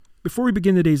Before we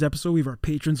begin today's episode, we have our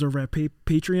patrons over at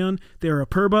Patreon. They are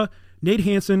Aperba, Nate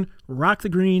Hansen, Rock the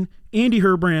Green, Andy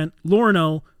Herbrandt, Lauren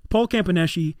L., Paul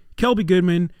Campaneschi, Kelby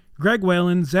Goodman, Greg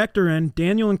Whalen, Zach Duren,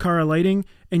 Daniel and Cara Lighting,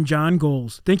 and John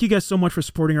Goals. Thank you guys so much for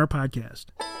supporting our podcast.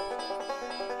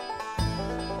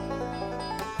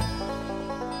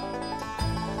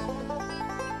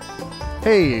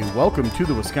 Hey, welcome to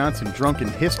the Wisconsin Drunken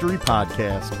History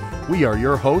Podcast. We are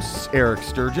your hosts, Eric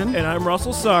Sturgeon. And I'm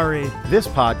Russell Sari. This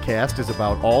podcast is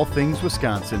about all things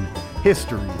Wisconsin,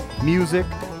 history, music,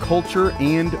 culture,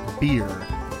 and beer.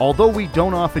 Although we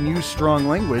don't often use strong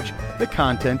language, the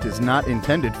content is not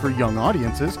intended for young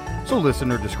audiences, so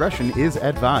listener discretion is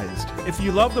advised. If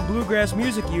you love the bluegrass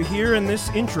music you hear in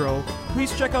this intro,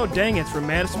 please check out Dang It's from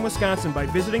Madison, Wisconsin by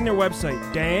visiting their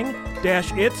website,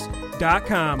 dang-its.com.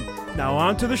 Now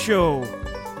on to the show.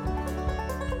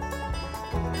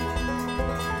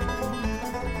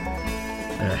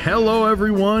 Hello,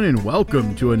 everyone, and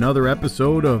welcome to another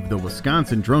episode of the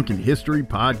Wisconsin Drunken History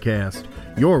Podcast,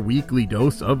 your weekly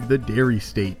dose of the Dairy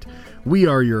State. We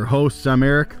are your hosts. I'm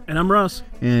Eric. And I'm Russ.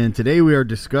 And today we are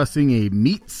discussing a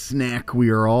meat snack we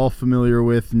are all familiar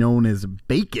with known as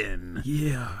bacon.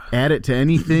 Yeah. Add it to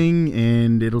anything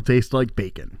and it'll taste like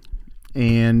bacon.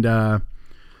 And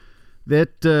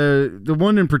the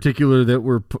one in particular that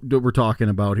we're talking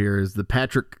about here is the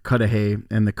Patrick Cudahy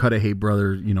and the Cudahy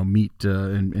brothers, meat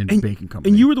and bacon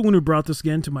company. And you were the one who brought this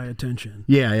again to my attention.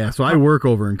 Yeah. So I work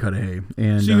over in Cudahy,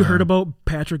 and so you heard about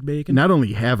Patrick Bacon? Not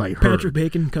only have I heard Patrick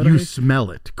Bacon Cudahy, you smell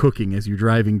it cooking as you're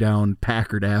driving down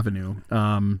Packard Avenue.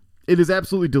 It is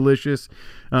absolutely delicious.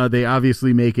 They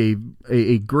obviously make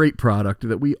a great product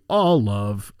that we all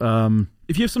love.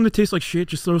 If you have something that tastes like shit,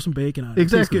 just throw some bacon on it.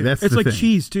 Exactly. It's like thing.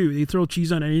 Cheese, too. You throw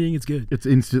cheese on anything, it's good. It's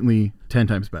instantly 10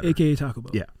 times better. AKA Taco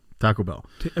Bell. Yeah, Taco Bell.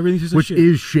 Everything tastes like shit. Which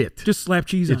is shit. Just slap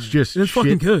cheese on it. It's just and it's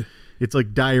fucking good. It's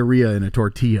like diarrhea in a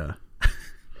tortilla.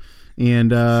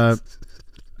 And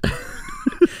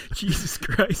Jesus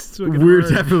Christ. We're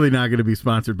definitely not going to be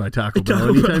sponsored by Taco Bell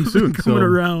anytime soon. Coming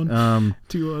around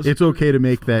to us. It's okay to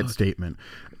make that statement.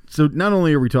 So not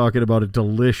only are we talking about a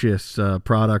delicious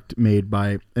product made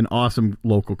by an awesome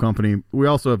local company, we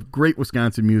also have great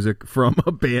Wisconsin music from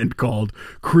a band called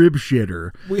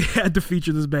Cribshitter. We had to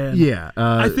feature this band. Yeah.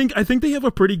 I think they have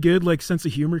a pretty good sense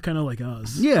of humor, kind of like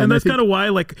us. Yeah. And that's kind of why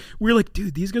we're like,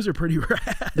 dude, these guys are pretty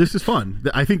rad. This is fun.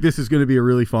 I think this is going to be a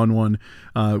really fun one.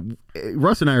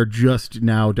 Russ and I are just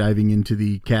now diving into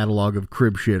the catalog of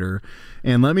Cribshitter,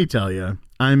 and let me tell you,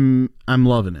 I'm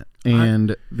loving it.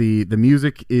 And the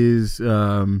music is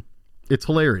it's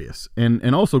hilarious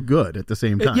and also good at the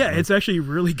same time. Yeah, it's actually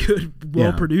really good,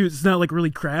 well produced. It's not really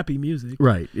crappy music.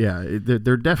 Right. Yeah,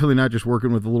 they're definitely not just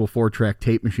working with a little 4-track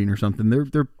tape machine or something.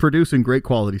 They're producing great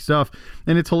quality stuff,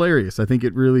 and it's hilarious. I think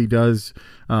it really does.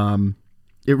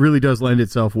 It really does lend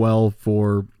itself well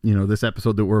for this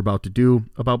episode that we're about to do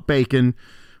about bacon.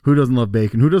 Who doesn't love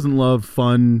bacon? Who doesn't love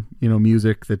fun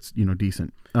music that's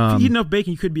decent? If you eat enough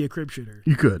bacon, you could be a crib shitter.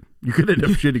 You could end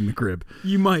up shitting the crib.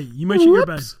 You might shit your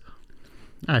pants.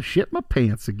 I shit my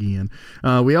pants again.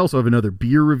 We also have another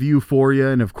beer review for you,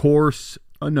 and of course,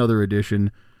 another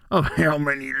edition of How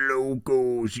Many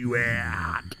Locos You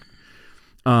Had.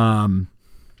 While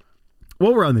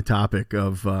we're on the topic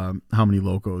of how many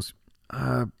locos,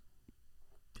 I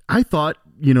thought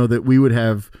that we would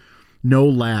have no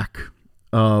lack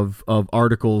of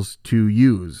articles to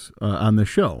use on the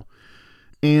show.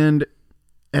 And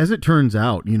as it turns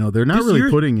out, they're not really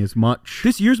putting as much.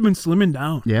 This year's been slimming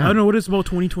down. Yeah. I don't know what it's about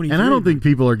 2023. And I don't think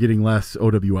people are getting less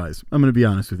OWIs. I'm going to be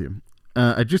honest with you.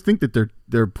 I just think that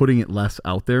they're putting it less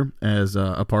out there as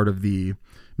a part of the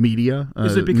media.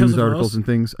 Is it because news of articles us? And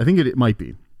things? I think it might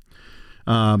be.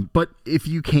 But if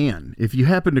you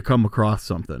happen to come across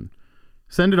something,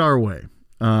 send it our way.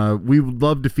 We would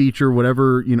love to feature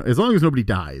whatever, as long as nobody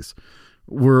dies.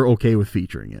 We're okay with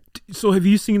featuring it. So have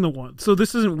you seen the one? So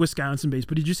this isn't Wisconsin based,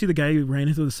 but did you see the guy who ran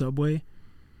into the subway?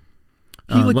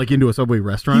 He into a Subway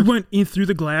restaurant? He went in through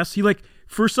the glass. He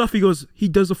first off, he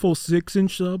does a full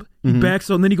 6-inch sub. He backs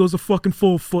up, and then he goes a fucking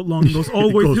full foot long and goes all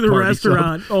the way through the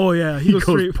restaurant. Sub. Oh yeah, he goes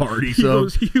straight party. He sub.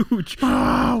 goes huge.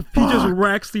 Oh, fuck. He just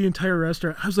racks the entire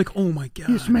restaurant. I was like, oh my god,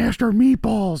 he smashed our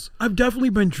meatballs. I've definitely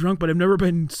been drunk, but I've never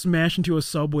been smashed into a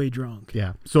Subway drunk.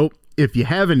 Yeah. So if you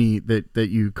have any that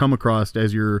you come across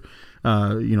as you're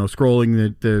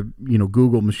scrolling the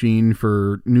Google machine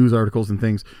for news articles and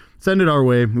things, send it our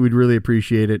way. We'd really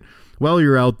appreciate it. While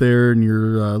you're out there and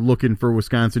you're looking for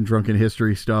Wisconsin drunken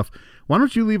history stuff, why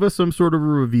don't you leave us some sort of a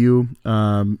review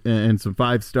and some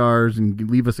 5 stars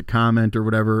and leave us a comment or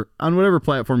whatever on whatever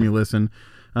platform you listen.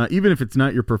 Even if it's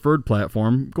not your preferred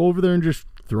platform, go over there and just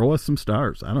throw us some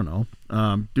stars. I don't know.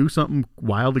 Do something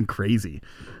wild and crazy.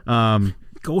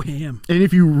 Go ham. And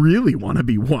if you really want to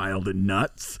be wild and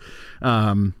nuts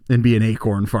and be an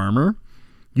acorn farmer,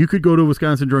 you could go to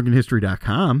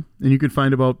WisconsinDrunkenHistory.com and you could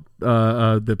find about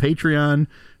the Patreon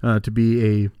to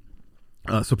be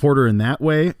a supporter in that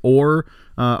way, or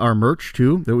our merch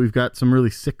too, that we've got some really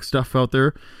sick stuff out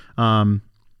there.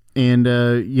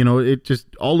 It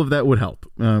just, all of that would help.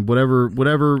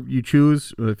 Whatever you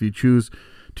choose, if you choose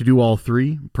to do all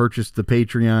three, purchase the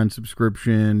Patreon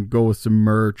subscription, go with some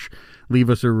merch, leave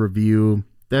us a review.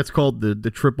 That's called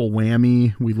the triple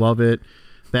whammy. We love it.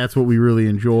 That's what we really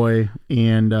enjoy.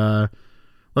 And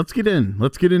let's get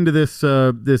into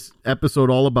this episode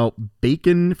all about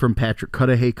bacon from Patrick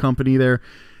Cudahy Company there,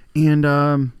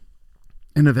 and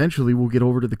eventually we'll get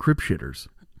over to the Cribshitters.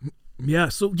 Yeah.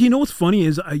 So you know what's funny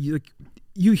is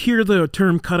you hear the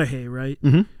term Cudahy, right?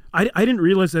 Mm-hmm. I didn't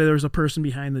realize that there was a person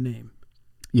behind the name.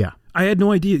 Yeah. I had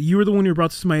no idea. You were the one who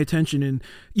brought this to my attention. And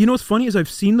you know what's funny is I've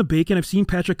seen the bacon. I've seen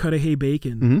Patrick Cudahy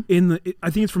Bacon I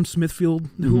think it's from Smithfield,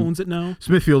 who owns it now.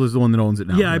 Smithfield is the one that owns it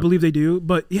now. Yeah, I believe they do.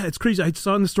 But yeah, it's crazy. I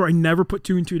saw it in the store. I never put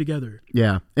two and two together.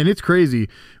 Yeah, and it's crazy.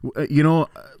 For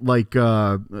like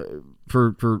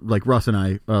Russ and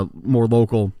I, more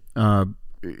local,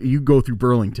 you go through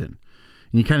Burlington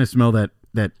and you kind of smell that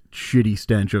shitty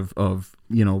stench of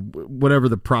whatever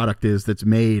the product is that's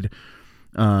made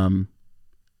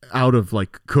out of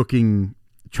like cooking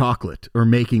chocolate or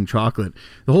making chocolate.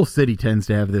 The whole city tends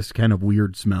to have this kind of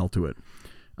weird smell to it.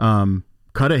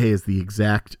 Cudahy is the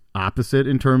exact opposite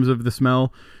in terms of the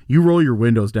smell. You roll your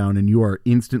windows down and you are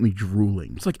instantly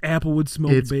drooling. It's like applewood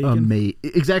smoked bacon. It's amazing.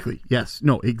 Exactly. Yes.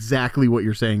 No, exactly what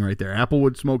you're saying right there.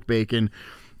 Applewood smoked bacon.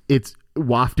 It's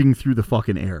wafting through the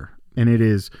fucking air, and it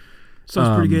is...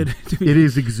 Sounds pretty good. It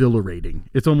is exhilarating.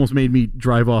 It's almost made me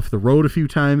drive off the road a few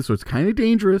times, so it's kind of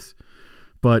dangerous,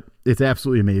 but it's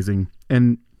absolutely amazing.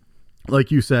 And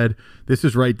like you said, this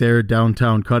is right there,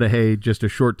 downtown Cudahy, just a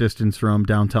short distance from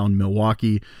downtown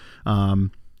Milwaukee.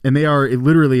 And they are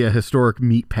literally a historic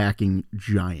meat packing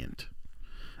giant.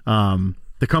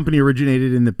 The company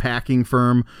originated in the packing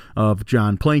firm of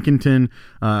John Plankinton,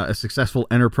 a successful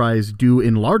enterprise due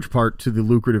in large part to the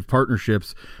lucrative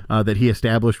partnerships that he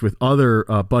established with other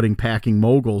budding packing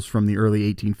moguls from the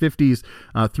early 1850s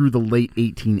through the late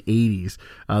 1880s.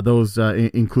 Those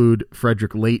include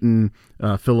Frederick Leighton,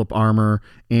 Philip Armour,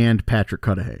 and Patrick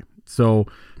Cudahy. So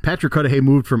Patrick Cudahy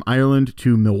moved from Ireland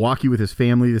to Milwaukee with his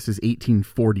family. This is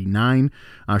 1849,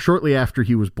 shortly after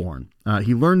he was born.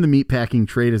 He learned the meatpacking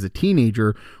trade as a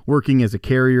teenager, working as a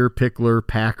carrier, pickler,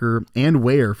 packer, and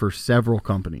weigher for several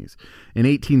companies. In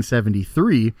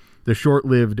 1873, the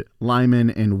short-lived Lyman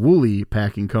and Woolley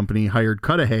Packing Company hired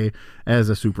Cudahy as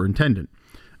a superintendent.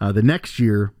 The next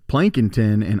year,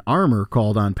 Plankinton and Armour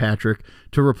called on Patrick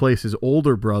to replace his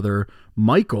older brother,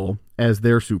 Michael, as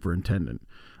their superintendent.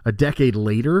 A decade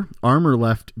later, Armour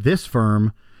left this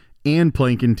firm, and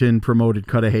Plankinton promoted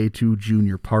Cudahy to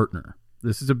junior partner.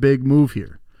 This is a big move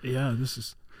here. Yeah, this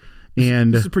is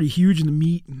pretty huge in the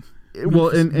meat.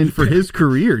 And for his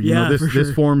career,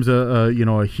 this forms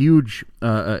a huge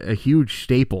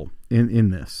staple in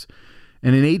this.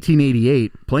 And in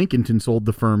 1888, Plankinton sold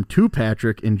the firm to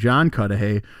Patrick and John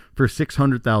Cudahy for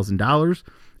 $600,000,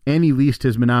 and he leased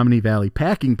his Menominee Valley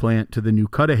packing plant to the new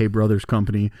Cudahy Brothers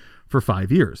Company for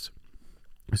 5 years.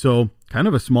 So kind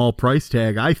of a small price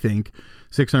tag, I think,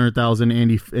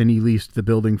 $600,000, and he leased the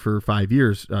building for 5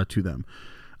 years to them.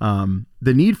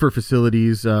 The need for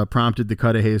facilities prompted the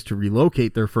Cudahys to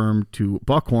relocate their firm to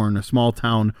Buckhorn, a small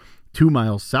town 2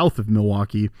 miles south of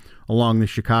Milwaukee along the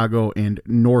Chicago and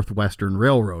Northwestern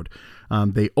Railroad.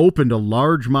 They opened a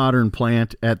large modern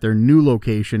plant at their new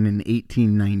location in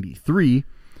 1893.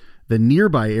 The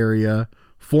nearby area,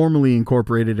 formerly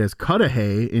incorporated as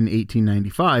Cudahy in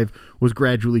 1895, was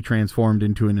gradually transformed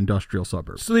into an industrial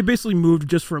suburb. So they basically moved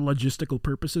just for logistical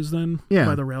purposes then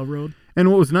by the railroad? And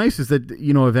what was nice is that,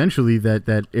 eventually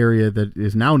that area that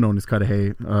is now known as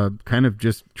Cudahy kind of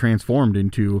just transformed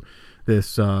into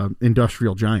this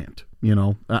industrial giant.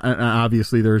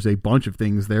 Obviously there's a bunch of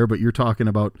things there, but you're talking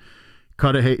about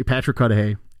Patrick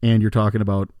Cudahy, and you're talking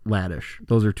about Laddish.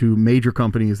 Those are two major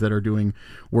companies that are doing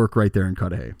work right there in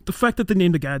Cudahy. The fact that they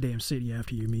named a goddamn city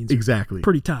after you means exactly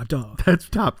pretty top dog. That's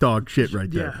top dog shit right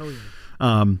there. Yeah, hell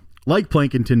yeah. Like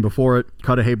Plankinton before it,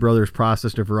 Cudahy Brothers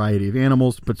processed a variety of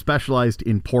animals, but specialized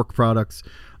in pork products.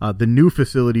 The new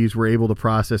facilities were able to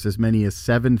process as many as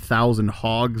 7,000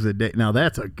 hogs a day. Now,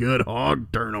 that's a good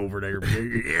hog turnover there.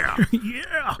 Yeah.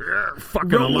 Yeah.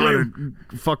 Fucking a lot of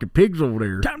fucking pigs over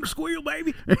there. Time to squeal,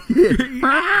 baby.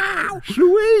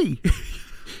 Sweet.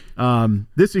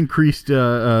 This increased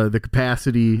the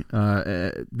capacity.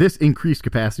 This increased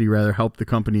capacity rather helped the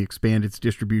company expand its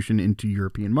distribution into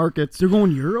European markets. They're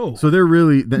going Euro. So they're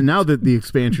really now that the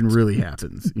expansion really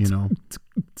happens. You know,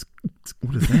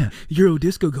 what is that? Euro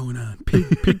disco going on.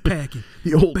 Pig packing.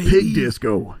 The old Baby. pig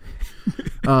disco.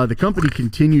 The company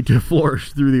continued to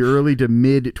flourish through the early to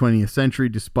mid 20th century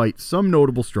despite some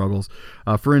notable struggles.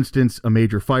 For instance, a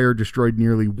major fire destroyed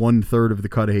nearly 1/3 of the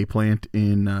Cudahy plant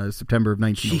in September of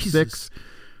 1906. Jesus.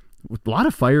 With a lot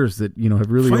of fires that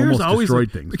have really Fires almost always, destroyed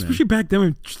like, things. especially back then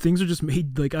when things are just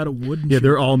made like out of wood. And Yeah, shit.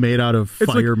 they're all made out of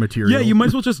It's fire like, material. Yeah, you might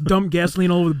as well just dump gasoline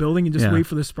all over the building and just Yeah. wait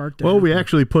for the spark to Well, we happen.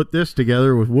 actually put this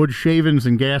together with wood shavings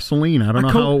and gasoline. I don't know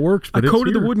how it works, but I it's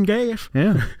coated the here. wood and gas.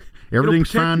 Yeah. Everything's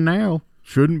protect fine now.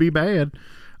 Shouldn't be bad.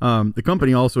 The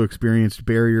company also experienced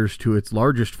barriers to its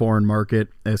largest foreign market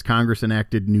as Congress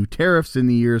enacted new tariffs in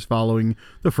the years following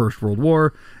the First World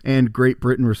War, and Great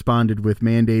Britain responded with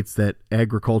mandates that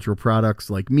agricultural products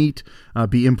like meat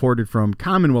be imported from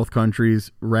Commonwealth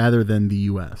countries rather than the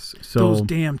U.S. So Those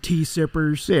damn tea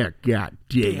sippers. yeah, God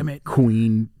Damn it.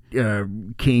 Queen,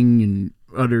 King, and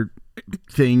other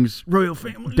things. Royal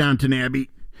family. Downton Abbey,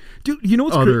 Dude, you know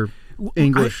what's other cra-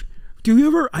 English.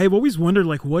 I've always wondered,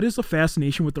 like, what is the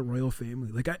fascination with the royal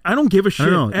family? Like, I don't give a I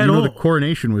shit don't know. at all. The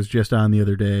coronation was just on the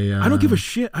other day. I don't give a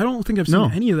shit. I don't think I've seen No.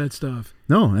 any of that stuff.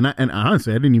 No, and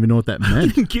honestly, I didn't even know what that I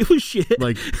meant. didn't give a shit.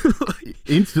 Like,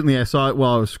 instantly, I saw it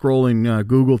while I was scrolling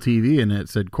Google TV, and it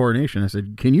said coronation. I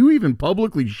said, "Can you even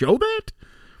publicly show that?"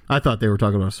 I thought they were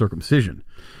talking about circumcision.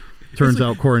 Turns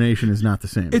out coronation is not the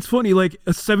same. It's funny, like,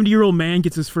 a 70-year-old man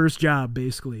gets his first job,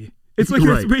 basically. It's like,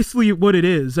 Right. that's basically what it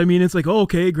is. I mean, it's like, oh,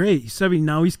 okay, great. He's 70,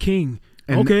 now he's king.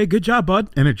 And- okay, good job, bud.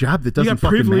 and a job that You doesn't got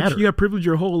fucking privilege. matter. You got privilege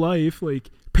your whole life, like,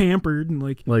 pampered, and,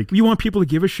 like, you want people to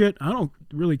give a shit? I don't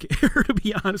really care, to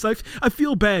be honest. I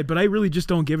feel bad, but I really just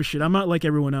don't give a shit. I'm not like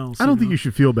everyone else. I don't think you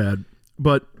should feel bad,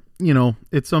 but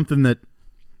it's something that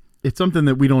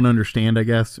we don't understand, I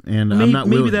guess. And I'm not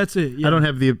maybe willing. that's it. Yeah. I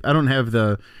don't have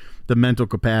the mental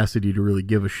capacity to really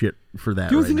give a shit for that.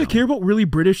 The only right thing now. I care about really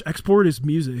British export is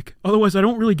music. Otherwise, I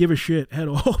don't really give a shit at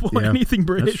all about Yeah, anything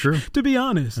British. that's true. To be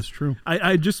honest, That's true.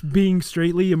 I just being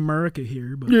straightly America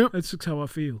here, but Yep. that's just how I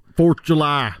feel. 4th of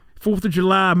July. 4th of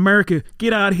July, America,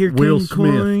 get out of here, Will King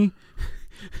Smith. Coin.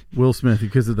 Will Smith,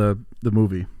 because of the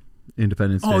movie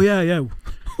Independence Day. Oh yeah.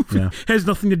 Yeah. Has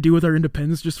nothing to do with our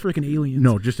independence, just freaking aliens.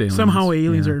 No, just aliens. Somehow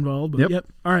aliens Yeah. are involved. But Yep.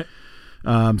 All right.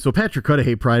 So Patrick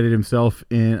Cudahy prided himself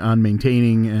on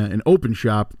maintaining an open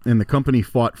shop, and the company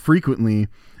fought frequently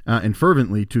and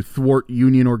fervently to thwart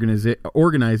union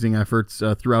organizing efforts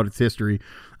throughout its history.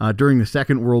 During the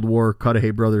Second World War,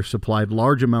 Cudahy brothers supplied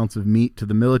large amounts of meat to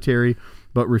the military,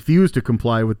 but refused to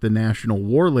comply with the National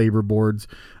War Labor Board's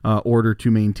order to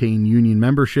maintain union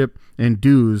membership and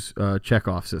dues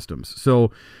checkoff systems. So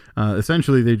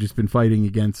essentially, they've just been fighting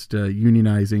against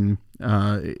unionizing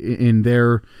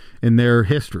in their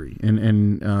history,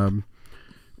 and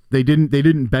they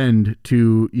didn't bend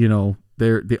to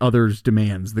the others'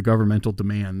 demands, the governmental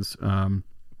demands.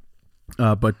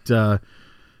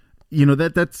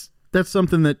 That's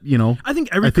something that I think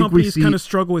every company's kind of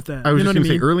struggle with that. I was you know just going what to I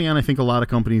say mean? early on, I think a lot of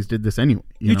companies did this anyway.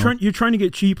 You're trying to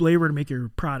get cheap labor to make your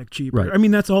product cheaper. Right. I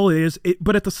mean, that's all it is.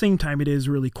 But at the same time, it is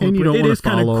really corporate. And you don't It wanna is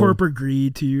kind of follow- corporate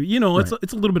greed to Right.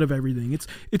 it's a little bit of everything.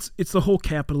 It's the whole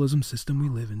capitalism system we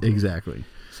live in. Exactly.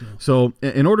 So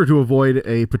in order to avoid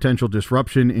a potential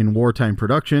disruption in wartime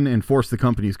production and force the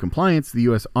company's compliance, the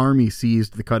U.S. Army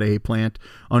seized the Cudahy plant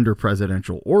under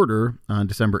presidential order on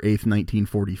December 8th,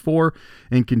 1944,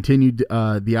 and continued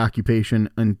the occupation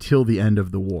until the end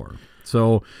of the war.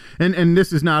 So, and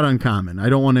this is not uncommon. I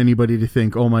don't want anybody to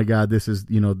think, oh my God, this is,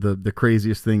 the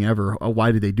craziest thing ever.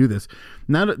 Why did they do this?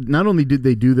 Not only did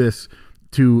they do this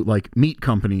to like meat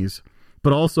companies,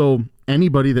 but also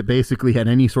anybody that basically had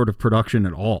any sort of production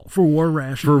at all. For war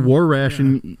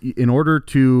ration. In order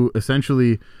to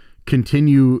essentially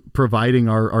continue providing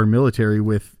our military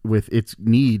with its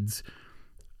needs,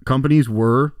 companies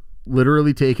were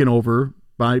literally taken over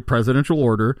by presidential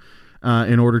order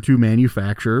in order to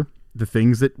manufacture the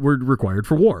things that were required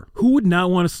for war. Who would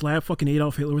not want to slap fucking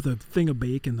Adolf Hitler with a thing of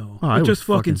bacon, though? Oh, I would just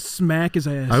fucking fucking smack his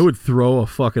ass. I would throw a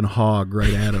fucking hog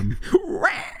right at him.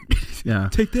 Yeah.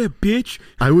 Take that, bitch.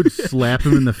 I would slap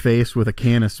him in the face with a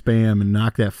can of Spam and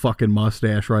knock that fucking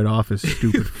mustache right off his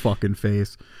stupid fucking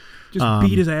face. Just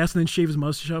beat his ass and then shave his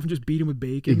mustache off and just beat him with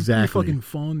bacon. Exactly. It'd be fucking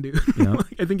fun, dude. Yeah.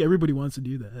 I think everybody wants to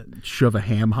do that. Shove a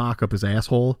ham hock up his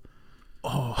asshole.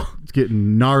 Oh. It's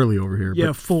getting gnarly over here. Yeah,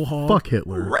 but full hog. Fuck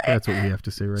Hitler. That's what we have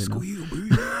to say right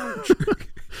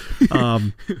now.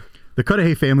 The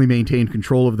Cudahy family maintained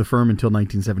control of the firm until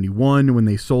 1971 when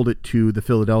they sold it to the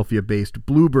Philadelphia-based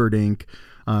Bluebird Inc.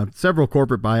 Several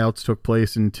corporate buyouts took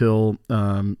place until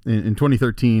in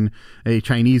 2013, a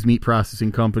Chinese meat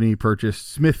processing company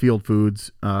purchased Smithfield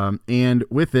Foods, and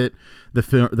with it, the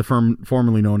firm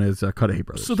formerly known as Cudahy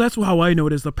Brothers. So that's how I know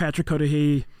it as the Patrick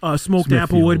Cudahy smoked Smithfield.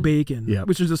 applewood bacon, Yep.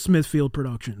 which is a Smithfield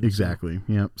production. Exactly.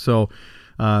 Yeah. So,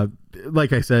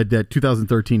 like I said, that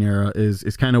 2013 era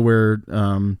is kind of where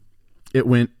it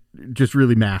went. Just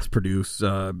really mass produce,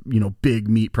 big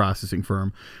meat processing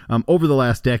firm. Over the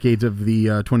last decades of the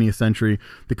 20th century,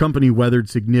 the company weathered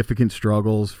significant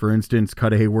struggles. For instance,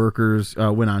 Cudahy workers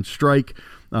went on strike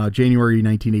January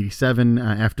 1987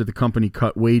 after the company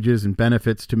cut wages and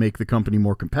benefits to make the company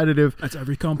more competitive. That's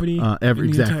every company in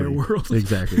exactly, the entire world.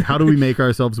 Exactly. How do we make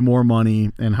ourselves more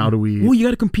money, and how do we... Well, you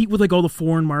got to compete with like all the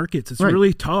foreign markets. It's Right.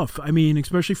 really tough. I mean,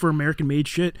 especially for American-made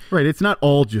shit. Right. It's not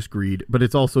all just greed, but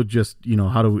it's also just,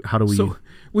 how do we...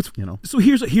 So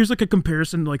here's like a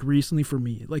comparison like recently for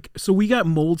me. Like, so we got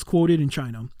molds quoted in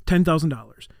China,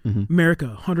 $10,000. Mm-hmm.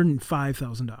 America,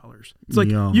 $105,000. It's like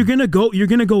Yum. you're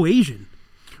gonna go Asian.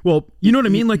 Well, You know what I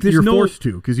mean? Like, there's you're no- forced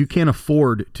to, because you can't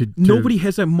afford to... Nobody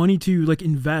has that money to like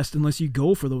invest unless you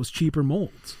go for those cheaper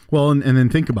molds. Well, and then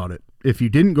think about it. If you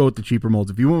didn't go with the cheaper molds,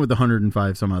 if you went with the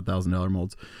 $105,000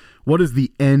 molds, what is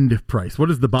the end price? What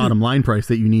is the bottom line price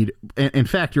that you need? And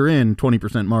factor in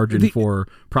 20% margin for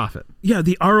profit. Yeah,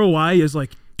 the ROI is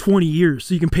like 20 years,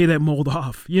 so you can pay that mold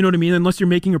off. You know what I mean? Unless you're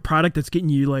making a product that's getting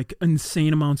you like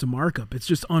insane amounts of markup. It's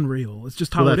just unreal. It's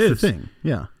just how Well, it that's is. the thing.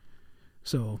 Yeah.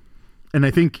 So, And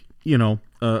I think,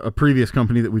 a previous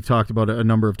company that we've talked about a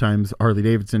number of times, Harley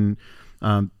Davidson,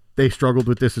 they struggled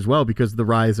with this as well because of the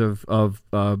rise of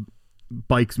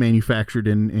bikes manufactured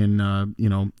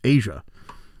in Asia.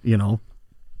 yeah.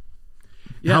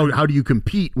 How do you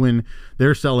compete when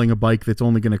they're selling a bike that's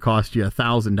only going to cost you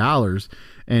 $1,000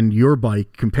 and your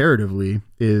bike comparatively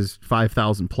is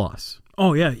 $5,000 plus?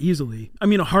 Oh yeah, easily. I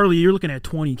mean, a Harley, you're looking at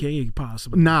 20K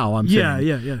possibly. Now I'm saying,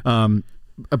 Yeah.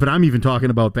 But I'm even talking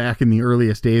about back in the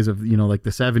earliest days of like the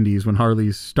 70s when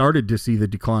Harleys started to see the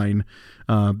decline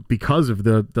because of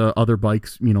the other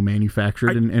bikes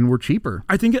manufactured and were cheaper.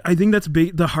 I think that's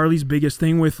big. The Harley's biggest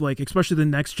thing with like especially the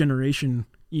next generation,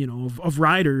 of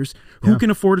riders who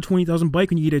can afford a $20,000 bike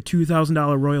when you get a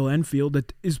 $2,000 Royal Enfield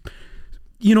that is,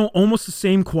 almost the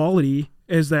same quality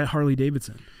as that Harley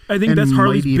Davidson. I think that's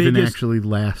Harley's might even biggest. actually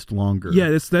last longer.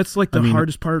 Yeah, that's like the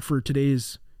hardest part for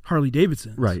today's Harley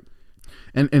Davidsons. Right.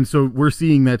 And so we're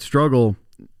seeing that struggle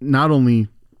not only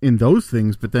in those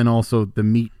things, but then also the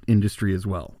meat industry as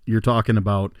well. You're talking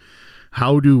about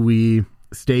how do we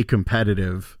stay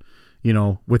competitive,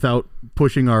 without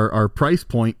pushing our price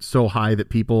point so high that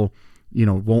people,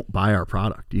 won't buy our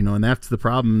product, and that's the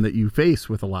problem that you face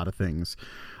with a lot of things.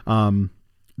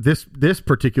 This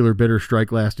particular bitter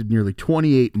strike lasted nearly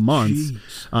 28 months,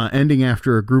 ending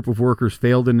after a group of workers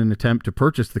failed in an attempt to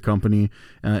purchase the company.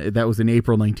 That was in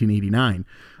April 1989.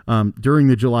 During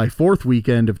the July 4th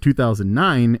weekend of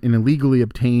 2009, an illegally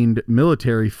obtained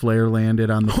military flare landed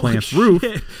on the plant's roof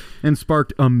and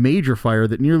sparked a major fire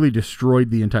that nearly destroyed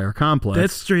the entire complex.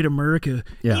 That's straight America.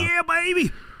 Yeah.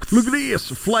 Baby. Look at this,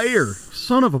 flare.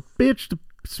 Son of a bitch, that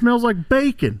smells like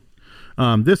bacon.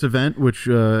 This event, which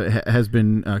has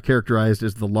been characterized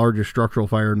as the largest structural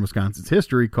fire in Wisconsin's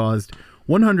history, caused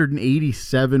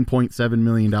 $187.7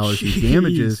 million in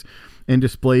damages and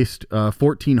displaced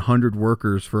 1,400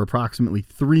 workers for approximately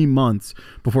 3 months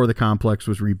before the complex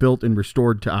was rebuilt and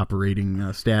restored to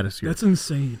operating status here. That's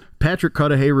insane. Patrick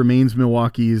Cudahy remains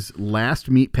Milwaukee's last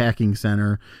meat packing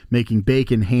center, making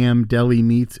bacon, ham, deli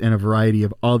meats, and a variety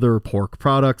of other pork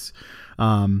products.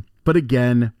 But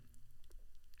again,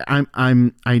 I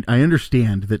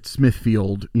understand that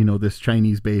Smithfield, this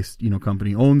Chinese-based,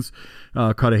 company owns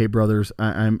Cudahy Brothers.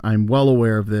 I'm well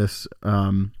aware of this,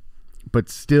 but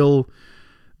still,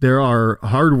 there are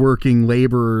hardworking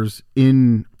laborers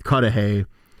in Cudahy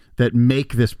that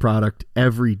make this product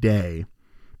every day.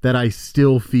 That I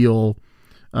still feel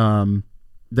that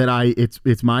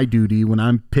it's my duty when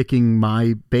I'm picking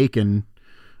my bacon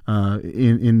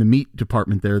in the meat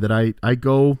department there that I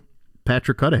go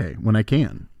Patrick Cudahy when I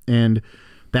can. And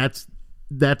that's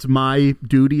my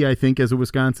duty, I think, as a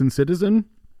Wisconsin citizen.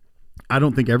 I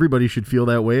don't think everybody should feel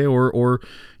that way or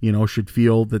should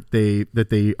feel that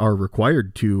they are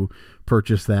required to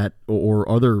purchase that or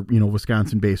other,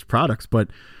 Wisconsin-based products. But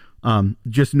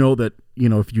just know that,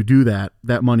 if you do that,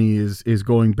 that money is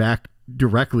going back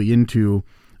directly into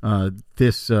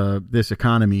this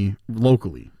economy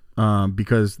locally,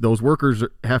 because those workers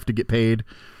have to get paid.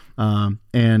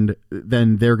 and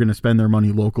then they're going to spend their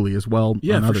money locally as well on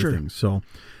for other sure. things. So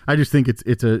I just think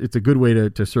it's a good way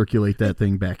to circulate that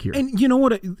thing back here. And you know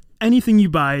what? Anything you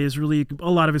buy is really,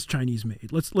 a lot of it's Chinese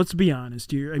made. Let's be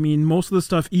honest here. I mean, most of the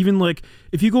stuff, even like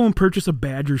if you go and purchase a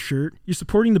Badger shirt, you're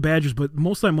supporting the Badgers, but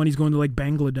most of that money's going to like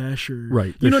Bangladesh or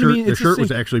right. You know what I mean? The shirt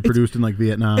was actually produced in like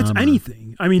Vietnam. It's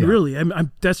anything. I mean, really.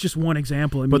 That's just one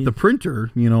example. But the printer,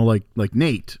 like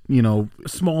Nate, a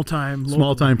small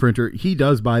time printer, he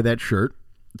does buy that shirt.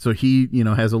 So he,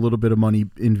 has a little bit of money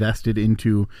invested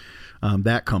into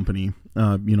that company,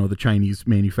 the Chinese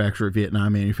manufacturer,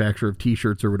 Vietnam manufacturer of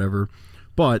T-shirts or whatever.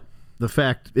 But the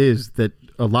fact is that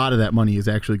a lot of that money is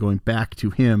actually going back to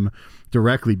him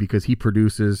directly because he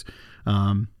produces, the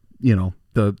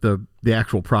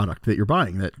actual product that you're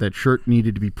buying. That shirt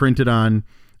needed to be printed on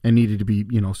and needed to be,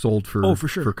 sold for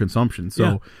for consumption.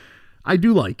 So I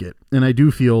do like it, and I do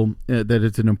feel that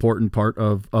it's an important part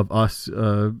of us,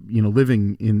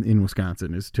 living in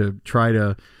Wisconsin, is to try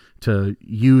to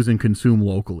use and consume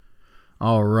locally.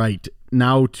 All right,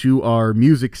 now to our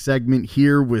music segment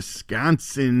here,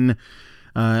 Wisconsin,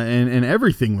 and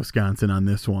everything Wisconsin on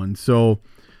this one. So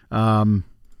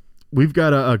we've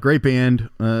got a great band,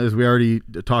 as we already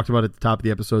talked about at the top of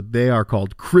the episode. They are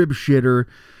called Cribshitter.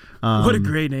 What a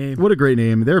great name. What a great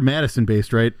name. They're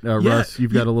Madison-based, right? Russ,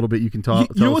 you've got a little bit you can talk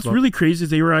You know what's really crazy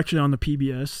is they were actually on the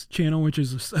PBS channel, which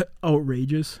is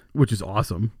outrageous. Which is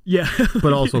awesome. Yeah.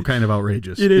 But also kind of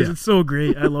outrageous. It is. Yeah. It's so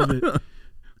great. I love it.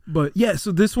 But yeah,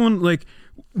 so this one, like,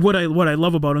 what I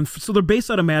love about them, so they're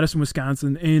based out of Madison,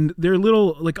 Wisconsin, and their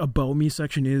little, like, About Me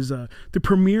section is the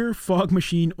premier fog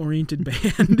machine-oriented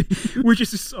band, which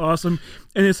is just awesome.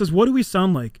 And it says, what do we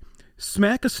sound like?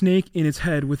 Smack a snake in its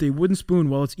head with a wooden spoon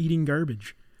while it's eating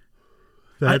garbage.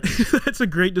 That's a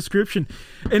great description.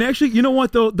 And actually, you know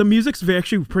what, though? The music's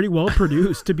actually pretty well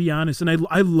produced, to be honest. And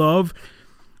I love,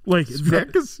 like...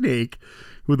 Smack a snake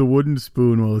with a wooden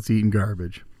spoon while it's eating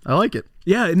garbage. I like it.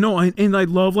 Yeah, no, and I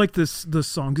love, like, the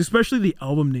songs, especially the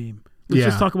album name. Let's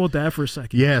just talk about that for a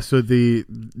second. Yeah, so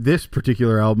this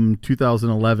particular album,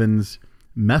 2011's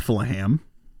Methlehem,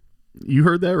 you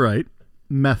heard that right.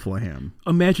 Methlehem.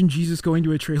 Imagine Jesus going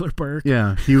to a trailer park.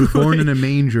 Yeah, he was born in a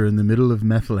manger in the middle of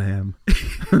Methlehem,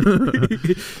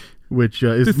 which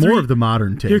is more of the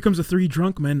modern take. Here comes the three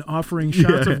drunk men offering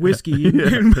shots of whiskey.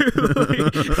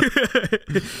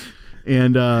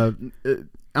 And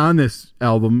on this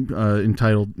album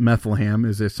entitled Methlehem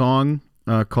is a song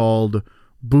called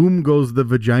Boom Goes the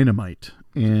Vaginamite.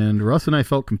 And Russ and I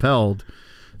felt compelled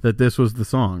that this was the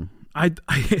song. I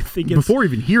think it's... Before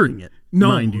even hearing it. No,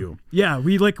 mind you. Yeah,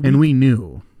 we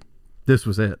knew this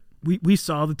was it. We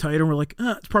saw the title and we're like,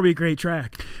 it's probably a great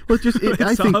track. Well,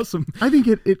 it's awesome. I think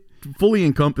it fully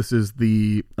encompasses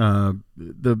the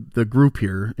group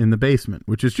here in the basement,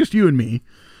 which is just you and me.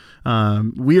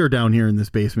 We are down here in this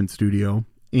basement studio,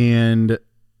 and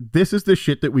this is the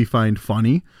shit that we find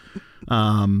funny.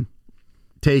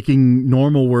 Taking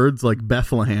normal words like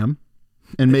Bethlehem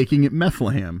and making it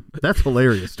Methlehem. That's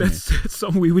hilarious to me. That's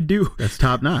something we would do. That's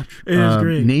top notch. It is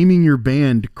great. Naming your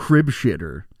band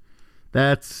Cribshitter.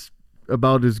 That's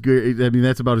about as good. I mean,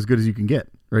 that's about as good as you can get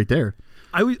right there.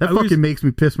 That makes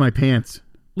me piss my pants.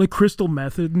 Like Crystal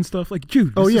Method and stuff. Like,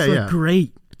 dude, this is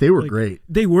great. They were great.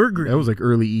 They were great. That was like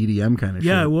early EDM kind of shit.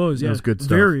 Yeah, it was. Yeah, that was good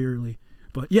stuff. Very early.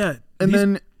 But yeah. And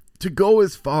then to go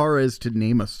as far as to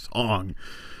name a song,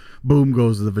 Boom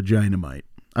Goes the Vaginamite.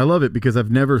 I love it because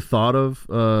I've never thought of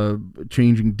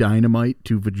changing dynamite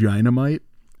to vaginamite,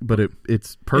 but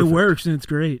it's perfect. It works and it's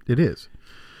great. It is.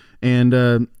 And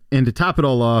to top it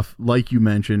all off, like you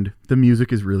mentioned, the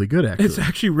music is really good, actually. It's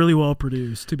actually really well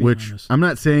produced, to be honest. I'm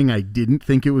not saying I didn't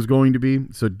think it was going to be,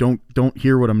 so don't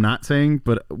hear what I'm not saying,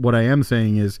 but what I am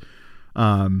saying is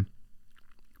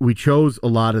we chose a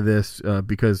lot of this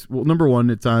because, well, number one,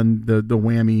 it's on the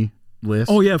whammy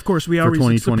list. Oh, yeah, of course. We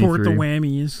always support the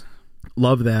whammies.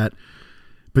 Love that.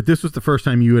 But this was the first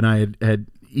time you and I had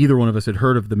either one of us had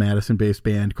heard of the Madison-based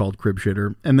band called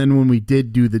Cribshitter. And then when we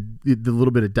did do the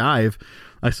little bit of dive,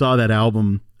 I saw that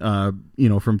album,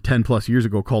 from 10 plus years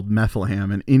ago called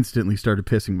Methlehem, and instantly started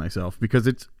pissing myself because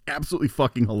it's absolutely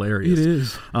fucking hilarious. It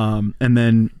is. And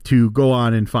then to go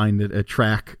on and find that a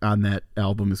track on that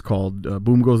album is called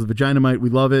Boom Goes the Vaginamite. We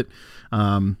love it.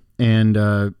 And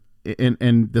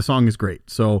the song is great.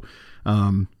 So,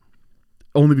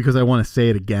 only because I want to say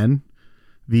it again.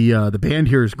 The band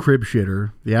here is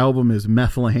Cribshitter. The album is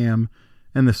Methlehem,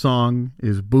 and the song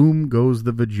is Boom Goes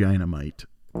the Vaginamite.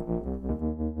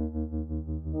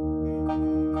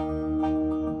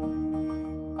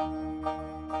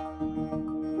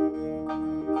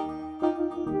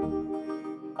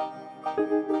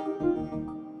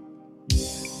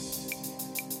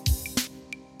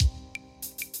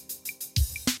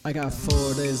 I got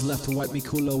 4 days left to wipe me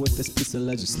culo with this piece of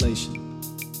legislation.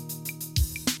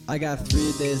 I got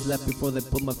 3 days left before they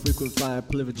put my frequent flyer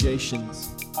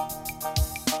privilegations.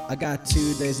 I got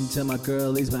 2 days until my girl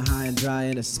leaves me high and dry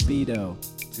in a Speedo.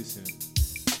 Too soon.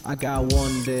 I got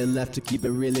 1 day left to keep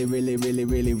it really, really, really,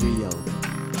 really real.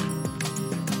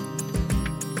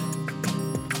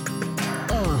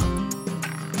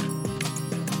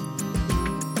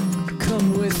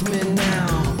 Come with me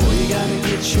now. Boy, you gotta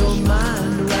get your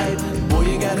mind right. Boy,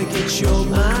 you gotta get your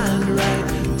mind right.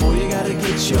 Boy, you gotta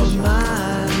get your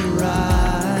mind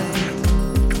right.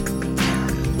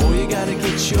 Boy, you gotta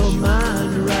get your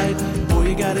mind right. Boy,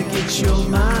 you gotta get your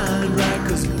mind right.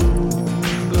 Cause boom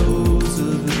goes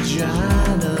the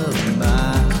vagina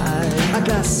mine. I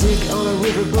got sick on a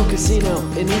riverboat casino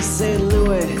in East St.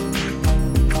 Louis.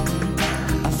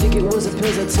 I think it was the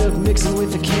pills I took mixing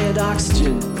with the canned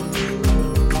oxygen.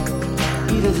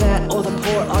 Either that or the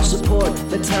poor arch support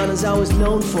the town is always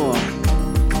known for.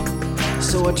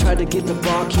 So I tried to get the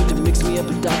barkeep to mix me up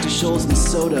with Dr. Scholl's and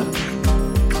soda.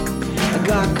 I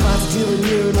got caught stealing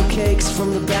urinal cakes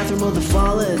from the bathroom of the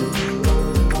fallen.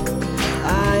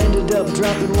 I ended up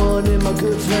dropping one in my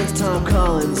good friend Tom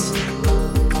Collins.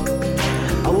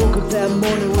 I woke up that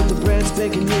morning with the brand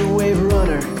spanking new Wave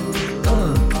Runner.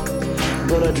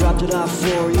 But I dropped it off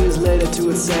 4 years later to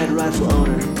its sad rifle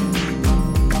owner.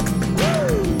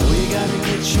 Boy, you gotta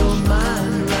get your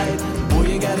mind right. Boy,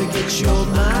 you gotta get your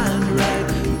mind right.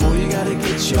 Boy, you gotta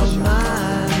get your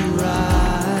mind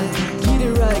right. Get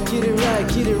it right, get it right,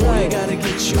 get it right. Boy, you gotta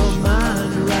get your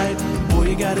mind right. Boy,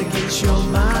 you gotta get your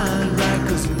mind right.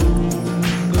 Cause boom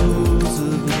goes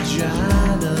the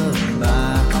vagina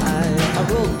mine. I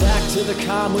rolled back to the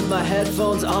com with my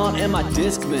headphones on and my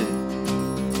Discman.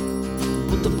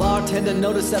 But the bartender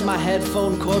noticed that my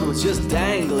headphone cord was just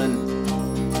dangling.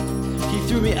 He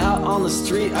threw me out on the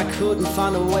street, I couldn't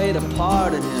find a way to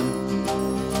pardon him.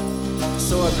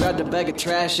 So I grabbed a bag of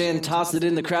trash and tossed it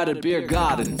in the crowded beer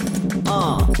garden. Boy, you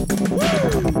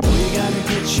gotta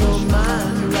get your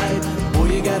mind right. Boy,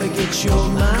 you gotta get your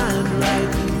mind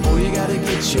right. Boy, you gotta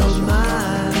get your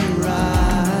mind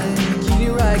right. Get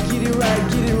it right, get it right,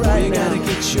 get it right. Boy, you gotta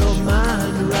get your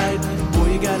mind right. Boy,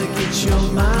 you gotta get your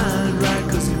mind right.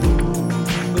 Cause boom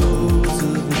goes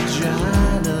the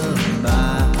vagina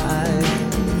mine.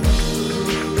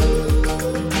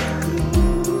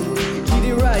 Get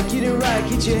it right, get it right,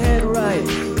 get your head right.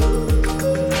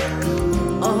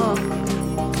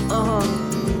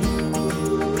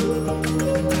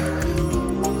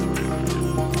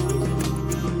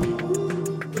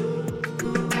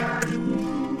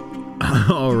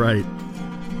 All right.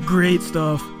 Great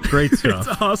stuff. Great stuff.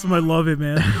 It's awesome. I love it,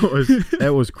 man.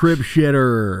 That was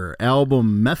Cribshitter,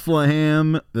 album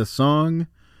Methleham, the song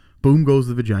Boom Goes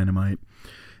the Vaginamite.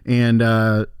 And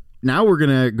now we're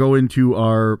going to go into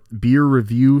our beer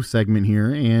review segment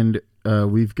here, and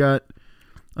we've got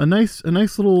a nice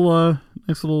little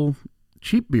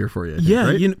cheap beer for you.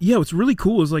 Yeah, right? What's really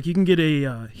cool is like you can get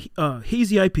a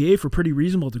hazy IPA for pretty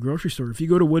reasonable at the grocery store. If you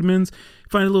go to Woodman's,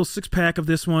 find a little 6-pack of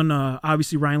this one.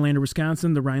 Obviously, Rhinelander,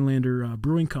 Wisconsin, the Rhinelander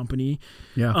Brewing Company.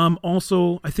 Yeah.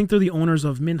 Also, I think they're the owners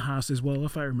of Minhas as well,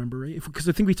 if I remember right, because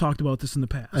I think we talked about this in the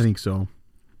past. I think so.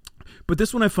 But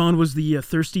this one I found was the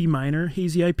Thirsty Miner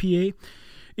Hazy IPA.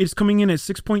 It's coming in at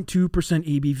 6.2%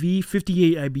 ABV,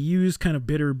 58 IBUs, kind of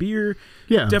bitter beer.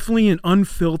 Yeah. Definitely an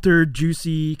unfiltered,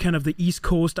 juicy, kind of the East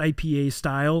Coast IPA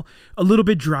style. A little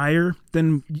bit drier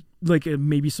than like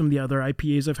maybe some of the other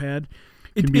IPAs I've had.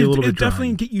 It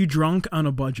definitely get you drunk on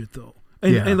a budget, though.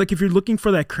 And like if you're looking for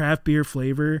that craft beer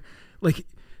flavor, like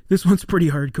this one's pretty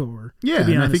hardcore. Yeah. To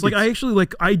be honest. I think I actually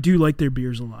I do like their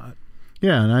beers a lot.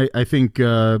 Yeah, and I think,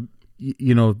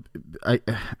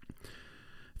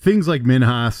 things like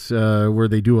Minhas, where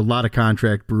they do a lot of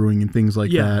contract brewing and things like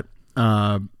that,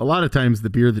 a lot of times the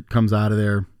beer that comes out of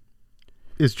there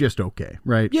is just okay,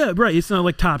 right? Yeah, right. It's not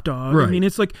like Top Dog. Right. I mean,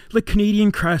 it's like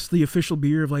Canadian Crest, the official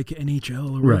beer of like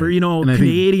NHL or whatever. Right. And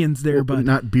Canadians there, but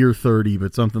not Beer 30,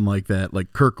 but something like that.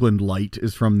 Like Kirkland Light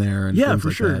is from there, and things for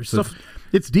like sure. that. So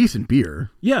it's decent beer.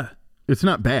 Yeah. It's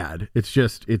not bad. It's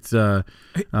just but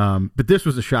this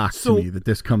was a shock to me that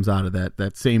this comes out of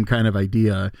that same kind of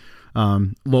idea.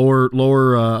 Lower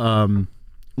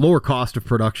cost of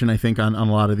production, I think, on a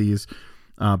lot of these.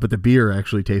 But the beer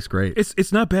actually tastes great.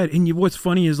 It's not bad. And what's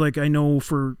funny is like I know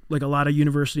for like a lot of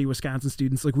University of Wisconsin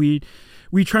students, like we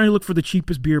try to look for the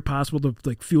cheapest beer possible to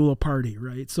like fuel a party,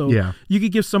 right? So you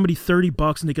could give somebody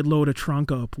 $30 and they could load a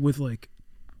trunk up with like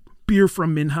beer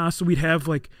from Minhas. So we'd have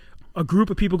like a group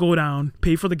of people go down,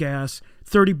 pay for the gas,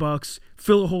 $30,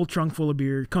 fill a whole trunk full of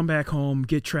beer, come back home,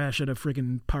 get trash at a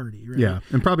freaking party, right? Yeah,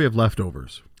 and probably have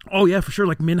leftovers. Oh yeah, for sure.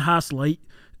 Like Minhas Light.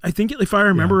 I think if I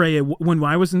remember right, when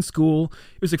I was in school,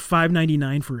 it was like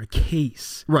 $5.99 for a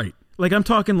case. Right. Like I'm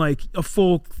talking like a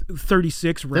full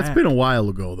 36 rack. That's been a while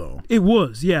ago though. It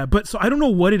was, yeah. But so I don't know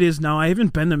what it is now. I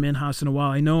haven't been to Minhas in a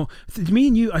while. I know me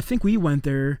and you. I think we went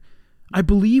there. I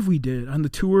believe we did on the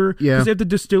tour. Yeah. Because they have the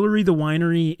distillery, the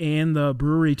winery, and the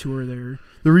brewery tour there.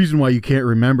 The reason why you can't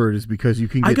remember it is because you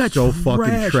can get so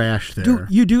fucking trashed there.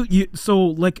 Dude, you do. So,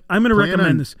 like, I'm going to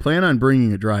recommend this. Plan on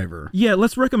bringing a driver. Yeah,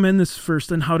 let's recommend this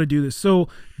first and how to do this. So,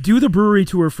 do the brewery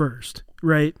tour first,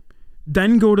 right?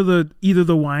 Then go to either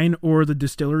the wine or the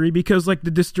distillery, because, like,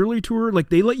 the distillery tour, like,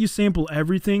 they let you sample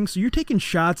everything. So, you're taking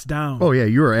shots down. Oh, yeah.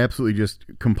 You are absolutely just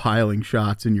compiling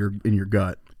shots in your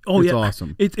gut. Oh, it's yeah.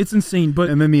 awesome. It's insane. But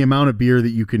and then the amount of beer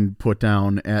that you can put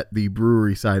down at the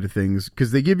brewery side of things,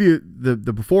 because they give you the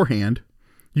beforehand,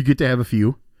 you get to have a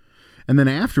few, and then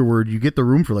afterward you get the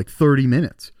room for like 30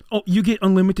 minutes. Oh, you get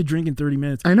unlimited drink in 30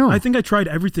 minutes. I know. I think I tried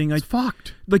everything. It's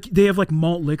fucked. Like they have like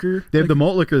malt liquor. They have the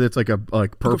malt liquor that's like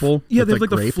purple. Yeah, they have like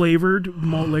grape. the flavored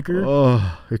malt liquor.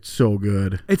 Oh, it's so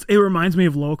good. It reminds me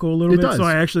of Loco a little bit, does. so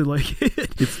I actually like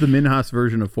it. It's the Minhas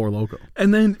version of Four Loko.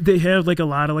 And then they have like a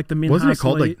lot of like the Minhas. Wasn't it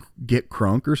called Light. like Get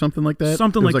Crunk or something like that?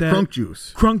 Something it was like that. Crunk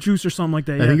Juice. Crunk Juice or something like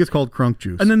that. I think it's called Crunk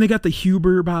Juice. And then they got the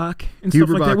Huberbach and stuff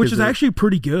like that, which is actually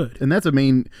pretty good. And that's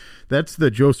that's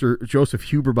the Joseph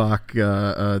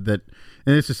Huberbach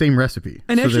and it's the same recipe.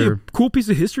 And so actually, a cool piece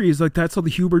of history is like that's how the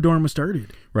Huber Dorm was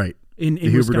started. Right. In the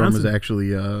Huber Dorm Wisconsin. was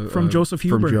actually from Joseph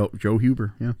Huber. From Joe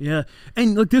Huber, yeah. Yeah.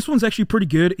 And like this one's actually pretty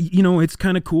good. You know, it's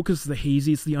kind of cool because it's the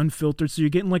hazy, it's the unfiltered, so you're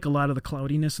getting like a lot of the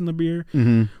cloudiness in the beer.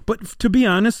 Mm-hmm. But to be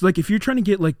honest, like if you're trying to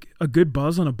get like a good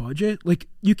buzz on a budget, like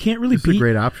you can't really beat. It's a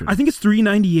great option. I think it's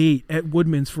 $3.98 at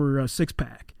Woodman's for a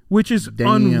 6-pack. Which is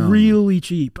unreally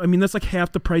cheap. I mean, that's like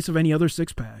half the price of any other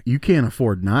 6-pack. You can't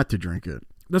afford not to drink it.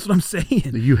 That's what I'm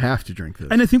saying. You have to drink this.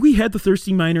 And I think we had the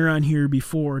Thirsty Miner on here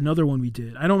before, another one we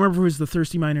did. I don't remember if it was the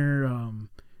Thirsty Miner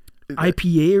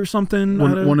IPA or something.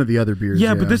 One of the other beers.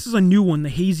 Yeah, but this is a new one, the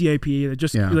Hazy IPA that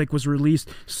just like was released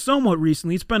somewhat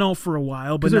recently. It's been out for a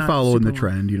while, but they're following the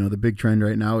trend. You know, the big trend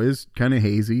right now is kind of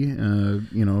hazy, kind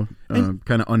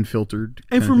of unfiltered.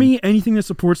 And for me, anything that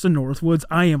supports the Northwoods,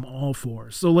 I am all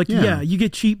for. So, like, you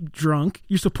get cheap drunk.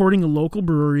 You're supporting a local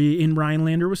brewery in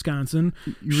Rhinelander, Wisconsin.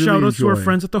 Really Shout outs to our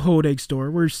friends at the Hodag store.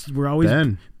 We're always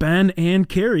Ben and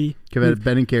Carrie.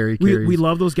 Ben and Carrie. We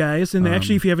love those guys. And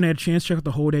actually, if you haven't had a chance, check out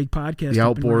the Hodag podcast. The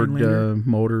Outboard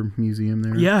Motor Museum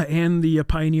there. Yeah, and the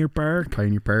Pioneer Park.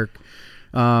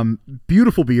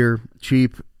 Beautiful beer,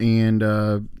 cheap, and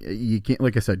you can't,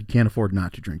 like I said, you can't afford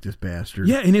not to drink this bastard.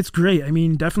 Yeah, and it's great. I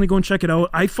mean, definitely go and check it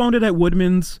out. I found it at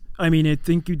Woodman's. I mean, I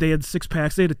think they had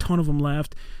 6-packs. They had a ton of them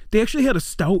left. They actually had a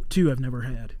stout too I've never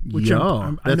had. Which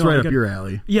that's right up your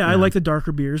alley. Yeah, I like the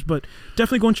darker beers, but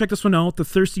definitely go and check this one out. The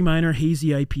Thirsty Miner Hazy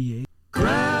IPA.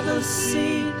 Grab a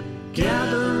seat,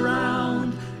 gather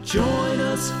round, join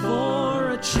us for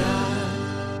a chat.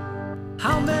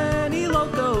 How many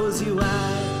locos you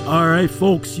have? All right,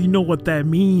 folks, you know what that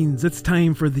means. It's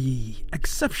time for the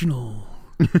exceptional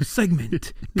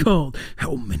segment called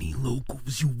How Many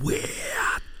Locos You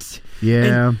At?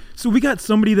 Yeah. And so we got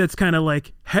somebody that's kind of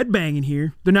like headbanging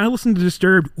here. They're not listening to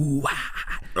Disturbed. Ooh,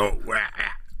 I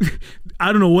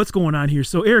don't know what's going on here.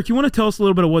 So, Eric, you want to tell us a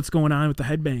little bit of what's going on with the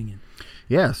headbanging?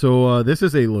 Yeah, so this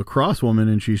is a La Crosse woman,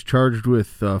 and she's charged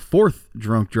with fourth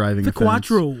drunk driving offense.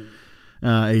 Quattro.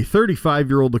 A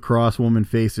 35-year-old La Crosse woman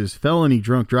faces felony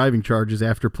drunk driving charges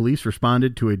after police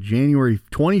responded to a January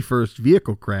 21st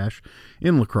vehicle crash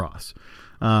in La Crosse.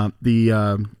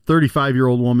 The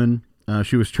 35-year-old woman,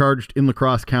 she was charged in La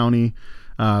Crosse County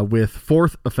with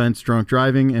fourth offense drunk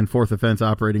driving and fourth offense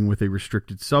operating with a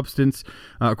restricted substance.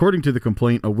 According to the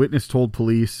complaint, a witness told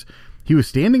police he was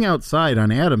standing outside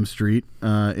on Adams Street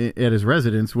at his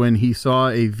residence when he saw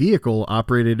a vehicle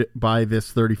operated by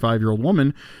this 35-year-old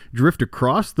woman drift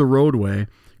across the roadway,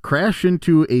 crash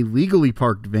into a legally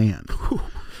parked van.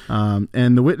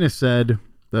 And the witness said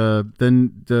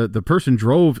then the person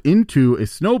drove into a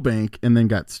snowbank and then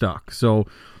got stuck. So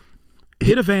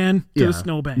hit a van to a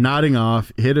snowbank. Nodding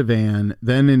off, hit a van,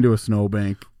 then into a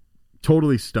snowbank,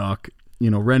 totally stuck,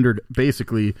 rendered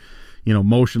basically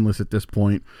motionless at this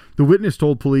point. The witness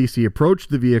told police he approached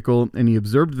the vehicle and he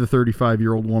observed the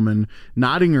 35-year-old woman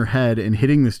nodding her head and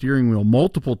hitting the steering wheel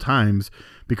multiple times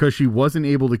because she wasn't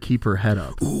able to keep her head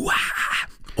up. Ooh,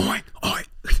 oi, oi.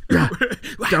 Yeah.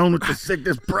 Down with the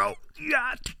sickness, bro.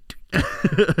 Yeah.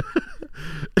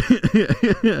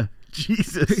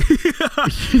 Jesus.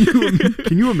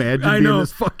 Can you imagine being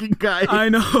this fucking guy? I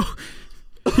know.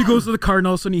 He goes to the car and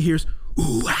all of a sudden he hears,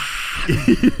 Ooh,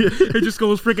 it just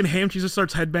goes freaking ham. She just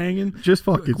starts headbanging. Just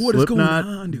fucking what is going Slipknot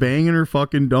on, dude? banging her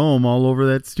fucking dome all over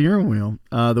that steering wheel.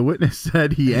 The witness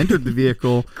said he entered the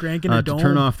vehicle Cranking a to dome.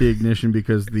 turn off the ignition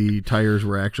because the tires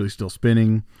were actually still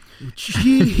spinning.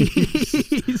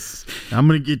 Jeez. I'm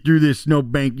going to get through this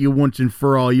snowbank you once and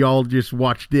for all. Y'all just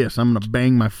watch this. I'm going to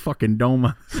bang my fucking dome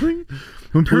on this thing.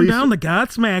 Turn down the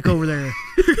Godsmack over there.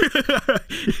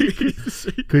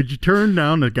 Could you turn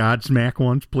down the Godsmack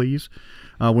once, please?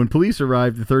 When police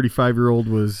arrived, the 35-year-old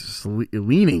was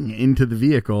leaning into the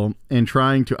vehicle and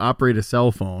trying to operate a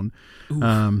cell phone.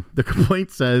 The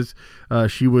complaint says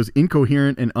she was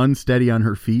incoherent and unsteady on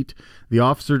her feet. The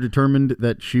officer determined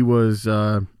that she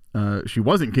wasn't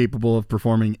capable of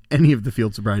performing any of the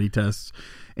field sobriety tests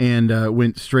and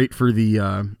went straight for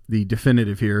the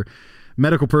definitive here.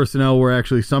 Medical personnel were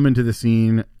actually summoned to the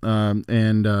scene,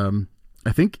 and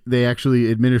I think they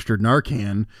actually administered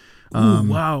Narcan.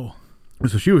 Wow.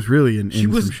 So she was really in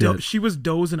some shit. She was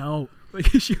dozing out. Like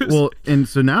she was. Well, and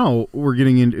so now we're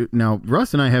getting into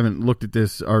Russ and I haven't looked at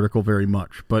this article very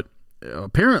much, but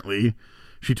apparently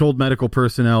she told medical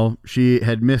personnel she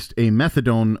had missed a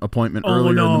methadone appointment earlier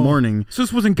in the morning. So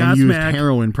this wasn't and used Godsmack.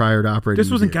 heroin prior to operating.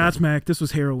 This wasn't the vehicle. Godsmack. This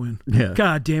was heroin. Yeah.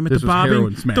 God damn it. This The was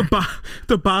heroin bobbing. smack.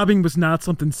 The bobbing was not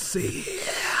something sick.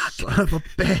 Son of a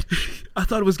bitch. I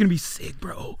thought it was gonna be sick,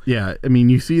 bro. Yeah, I mean,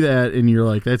 you see that and you're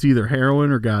like, that's either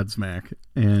heroin or Godsmack,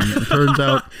 and it turns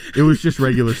out it was just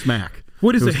regular smack.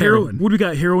 What is was it? Heroin. What do we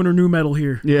got? Heroin or new metal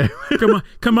here? Yeah.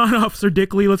 Come on, Officer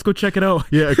Dickley. Let's go check it out.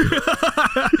 Yeah.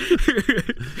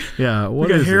 Yeah. We What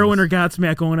got is heroin this? or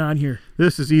Godsmack going on here.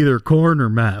 This is either corn or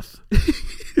meth.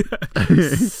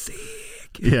 Sick.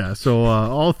 Yeah, so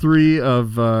all three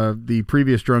of the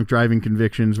previous drunk driving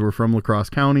convictions were from La Crosse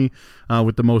County,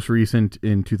 with the most recent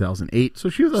in 2008. So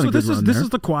she was on a good this run is there.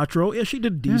 the Quattro. Yeah, she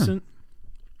did decent.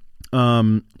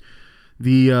 The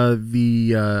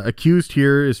accused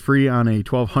here is free on a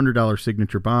 $1,200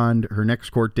 signature bond. Her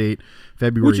next court date,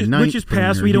 February 9th. Which is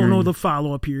past. We don't know the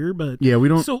follow up here, but yeah, we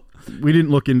don't. So we didn't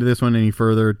look into this one any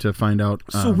further to find out.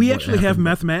 so we what actually have happened.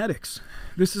 mathematics.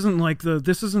 This isn't like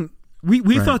this isn't. We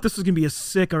Right. thought this was gonna be a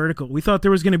sick article. We thought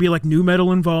there was gonna be like new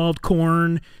metal involved,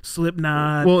 Korn,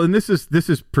 Slipknot. Well, and this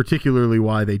is particularly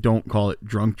why they don't call it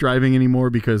drunk driving anymore,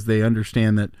 because they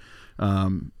understand that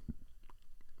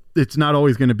it's not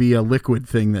always going to be a liquid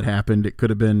thing that happened. It could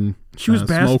have been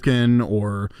smoking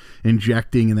or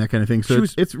injecting and that kind of thing. So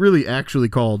it's really actually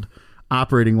called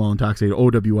operating while intoxicated,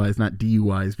 OWIs, not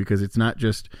DUIs, because it's not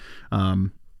just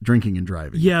drinking and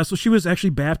driving. Yeah, so she was actually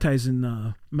baptized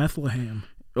in Bethlehem.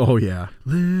 Oh, yeah.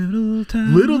 Little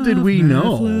did we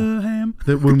know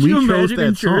that when we chose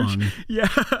that song, yeah,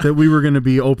 that we were going to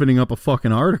be opening up a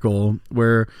fucking article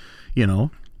where,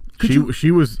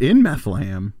 she was in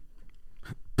Bethlehem.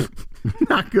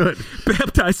 Not good.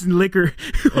 Baptized in liquor.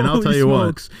 And I'll Holy tell you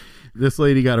smokes. what, this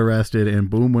lady got arrested and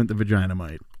boom went the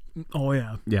Vaginamite. Oh,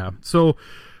 yeah. Yeah. So,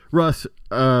 Russ,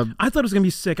 I thought it was going to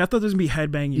be sick. I thought there was going to be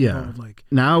headbanging involved. Like,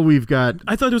 now we've got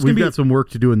some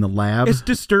work to do in the lab. It's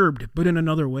disturbed, but in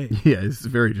another way. Yeah, it's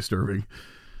very disturbing.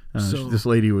 This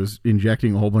lady was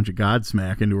injecting a whole bunch of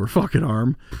Godsmack into her fucking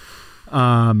arm.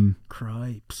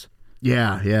 Cripes.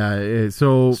 Yeah.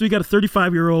 So you got a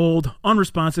 35-year-old,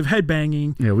 unresponsive,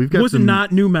 headbanging. Yeah, we've got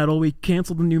not new metal. We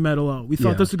canceled the new metal out. We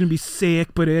thought this was going to be sick,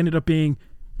 but it ended up being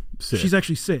sick. She's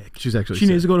actually sick. She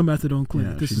needs to go to methadone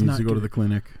clinic. Yeah, she needs to go to the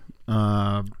clinic.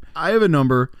 I have a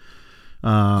number.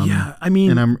 Yeah, I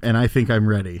mean, and I think I'm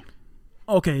ready.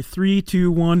 Okay, 3,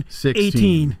 2, 1,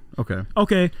 16. 18.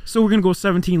 Okay, so we're gonna go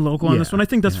 17 local on this one. I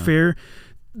think that's fair.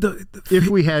 If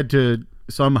we had to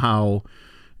somehow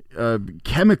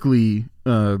chemically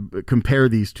compare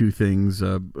these two things,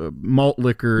 malt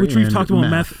liquor, which and we've talked about,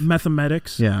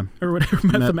 mathematics, or whatever,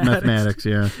 mathematics,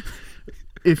 yeah.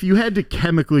 If you had to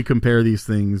chemically compare these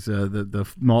things, the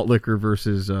malt liquor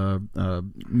versus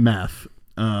meth,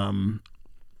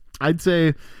 I'd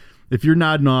say if you're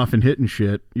nodding off and hitting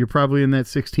shit, you're probably in that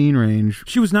 16 range.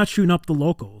 She was not shooting up the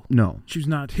local. No. She was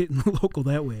not hitting the local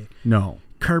that way. No.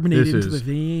 Carbonated into the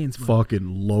veins.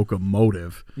 Fucking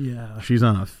locomotive. Yeah. She's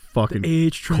on a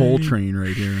fucking coal train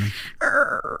right here.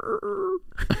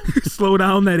 Slow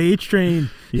down that H train.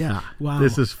 Yeah. Wow.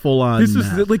 This is full on. This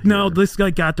is like, no, this guy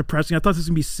got depressing. I thought this was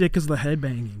going to be sick because of the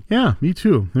headbanging. Yeah, me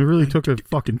too. It really took a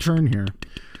fucking turn here.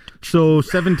 So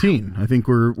 17. I think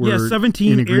we're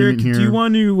 17. in agreement Eric, here. do you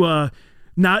want to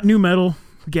not new metal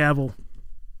gavel?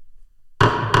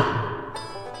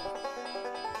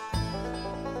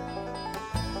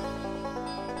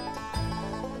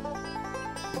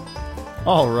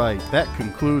 All right, that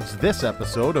concludes this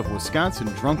episode of Wisconsin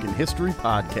Drunken History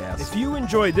Podcast. If you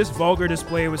enjoyed this vulgar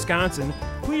display of Wisconsin,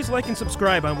 please please like and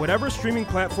subscribe on whatever streaming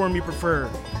platform you prefer.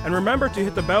 And remember to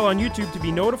hit the bell on YouTube to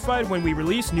be notified when we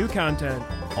release new content.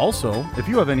 Also, if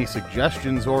you have any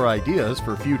suggestions or ideas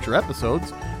for future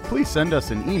episodes, please send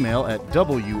us an email at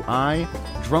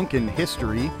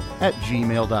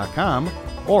widrunkenhistory@gmail.com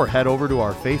or head over to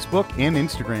our Facebook and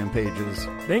Instagram pages.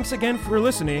 Thanks again for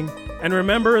listening, and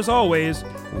remember, as always,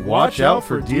 Watch out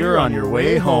for deer on your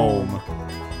way home.